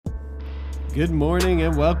Good morning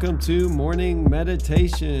and welcome to Morning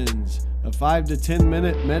Meditations, a 5 to 10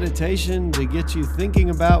 minute meditation to get you thinking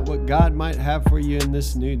about what God might have for you in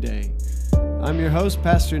this new day. I'm your host,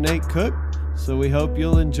 Pastor Nate Cook, so we hope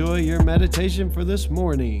you'll enjoy your meditation for this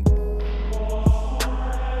morning.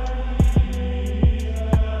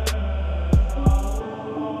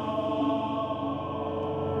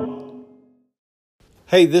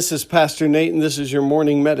 Hey, this is Pastor Nate and this is your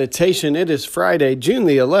morning meditation. It is Friday, June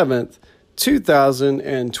the 11th,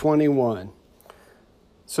 2021.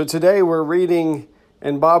 So today we're reading,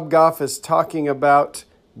 and Bob Goff is talking about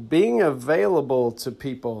being available to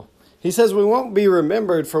people. He says we won't be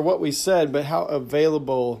remembered for what we said, but how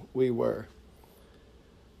available we were.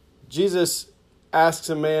 Jesus asks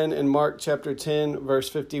a man in Mark chapter 10, verse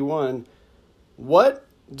 51, "What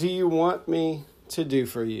do you want me to do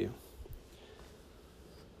for you?"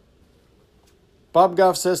 Bob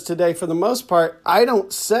Goff says today, for the most part, I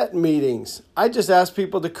don't set meetings. I just ask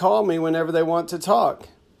people to call me whenever they want to talk.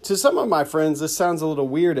 To some of my friends, this sounds a little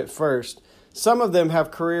weird at first. Some of them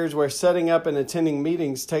have careers where setting up and attending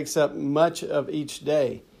meetings takes up much of each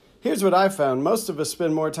day. Here's what I found. Most of us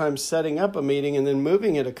spend more time setting up a meeting and then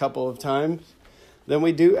moving it a couple of times than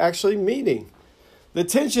we do actually meeting. The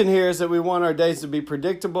tension here is that we want our days to be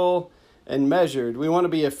predictable and measured. We want to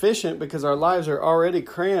be efficient because our lives are already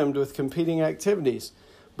crammed with competing activities.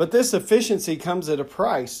 But this efficiency comes at a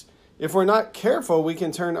price. If we're not careful, we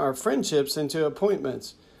can turn our friendships into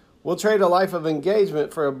appointments. We'll trade a life of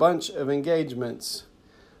engagement for a bunch of engagements.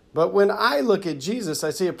 But when I look at Jesus,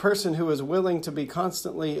 I see a person who is willing to be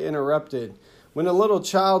constantly interrupted. When a little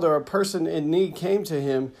child or a person in need came to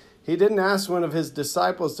him, he didn't ask one of his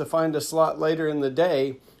disciples to find a slot later in the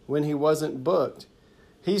day when he wasn't booked.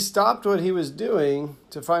 He stopped what he was doing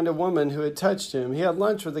to find a woman who had touched him. He had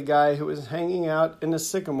lunch with a guy who was hanging out in a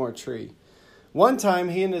sycamore tree. One time,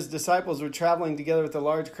 he and his disciples were traveling together with a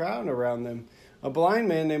large crowd around them. A blind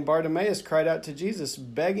man named Bartimaeus cried out to Jesus,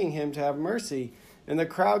 begging him to have mercy, and the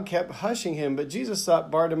crowd kept hushing him. But Jesus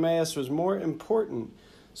thought Bartimaeus was more important,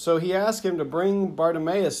 so he asked him to bring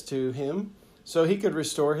Bartimaeus to him so he could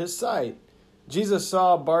restore his sight. Jesus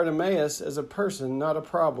saw Bartimaeus as a person, not a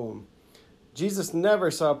problem. Jesus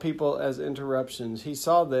never saw people as interruptions. He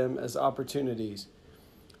saw them as opportunities.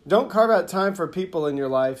 Don't carve out time for people in your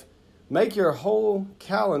life. Make your whole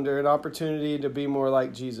calendar an opportunity to be more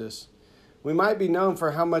like Jesus. We might be known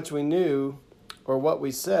for how much we knew or what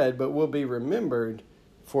we said, but we'll be remembered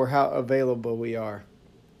for how available we are.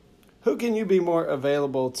 Who can you be more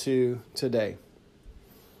available to today?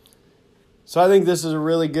 So I think this is a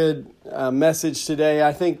really good message today.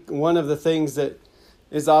 I think one of the things that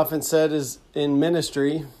is often said is in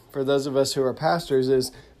ministry, for those of us who are pastors,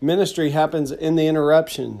 is ministry happens in the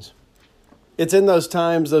interruptions. It's in those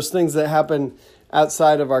times, those things that happen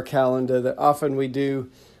outside of our calendar that often we do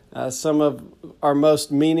some of our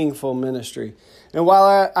most meaningful ministry. And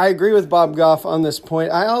while I agree with Bob Goff on this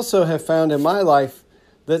point, I also have found in my life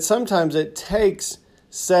that sometimes it takes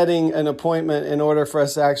setting an appointment in order for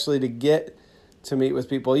us actually to get to meet with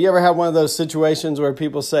people. You ever have one of those situations where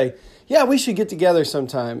people say, yeah, we should get together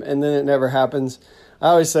sometime, and then it never happens? I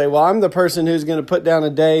always say, well, I'm the person who's going to put down a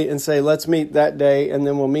day and say, let's meet that day, and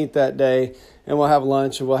then we'll meet that day, and we'll have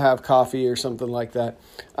lunch, and we'll have coffee or something like that.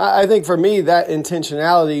 I think for me, that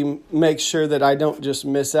intentionality makes sure that I don't just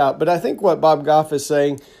miss out. But I think what Bob Goff is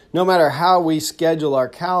saying, no matter how we schedule our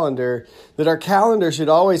calendar, that our calendar should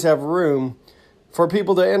always have room for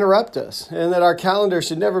people to interrupt us, and that our calendar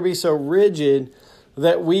should never be so rigid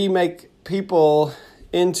that we make people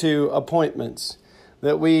into appointments,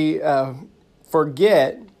 that we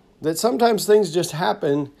forget that sometimes things just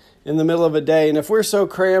happen in the middle of a day. And if we're so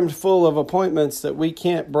crammed full of appointments that we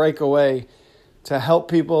can't break away to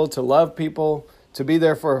help people, to love people, to be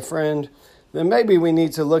there for a friend, then maybe we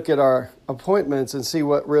need to look at our appointments and see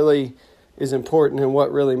what really is important and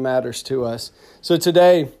what really matters to us. So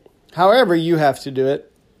today, however you have to do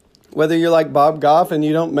it, whether you're like Bob Goff and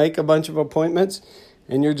you don't make a bunch of appointments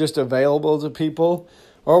and you're just available to people,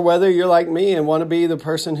 or whether you're like me and want to be the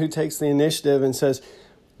person who takes the initiative and says,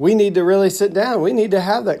 we need to really sit down. We need to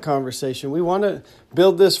have that conversation. We want to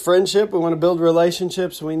build this friendship. We want to build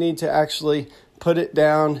relationships. We need to actually put it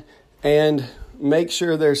down and make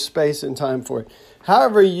sure there's space and time for it.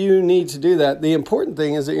 However you need to do that, the important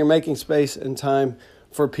thing is that you're making space and time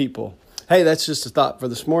for people. Hey, that's just a thought for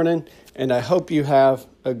this morning, and I hope you have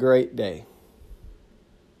a great day.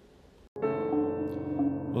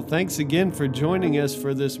 Well, thanks again for joining us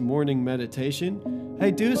for this morning meditation.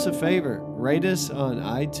 Hey, do us a favor, rate us on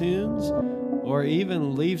iTunes or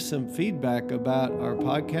even leave some feedback about our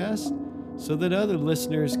podcast. so that other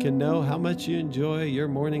listeners can know how much you enjoy your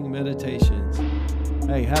morning meditations.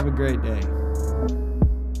 Hey, have a great day.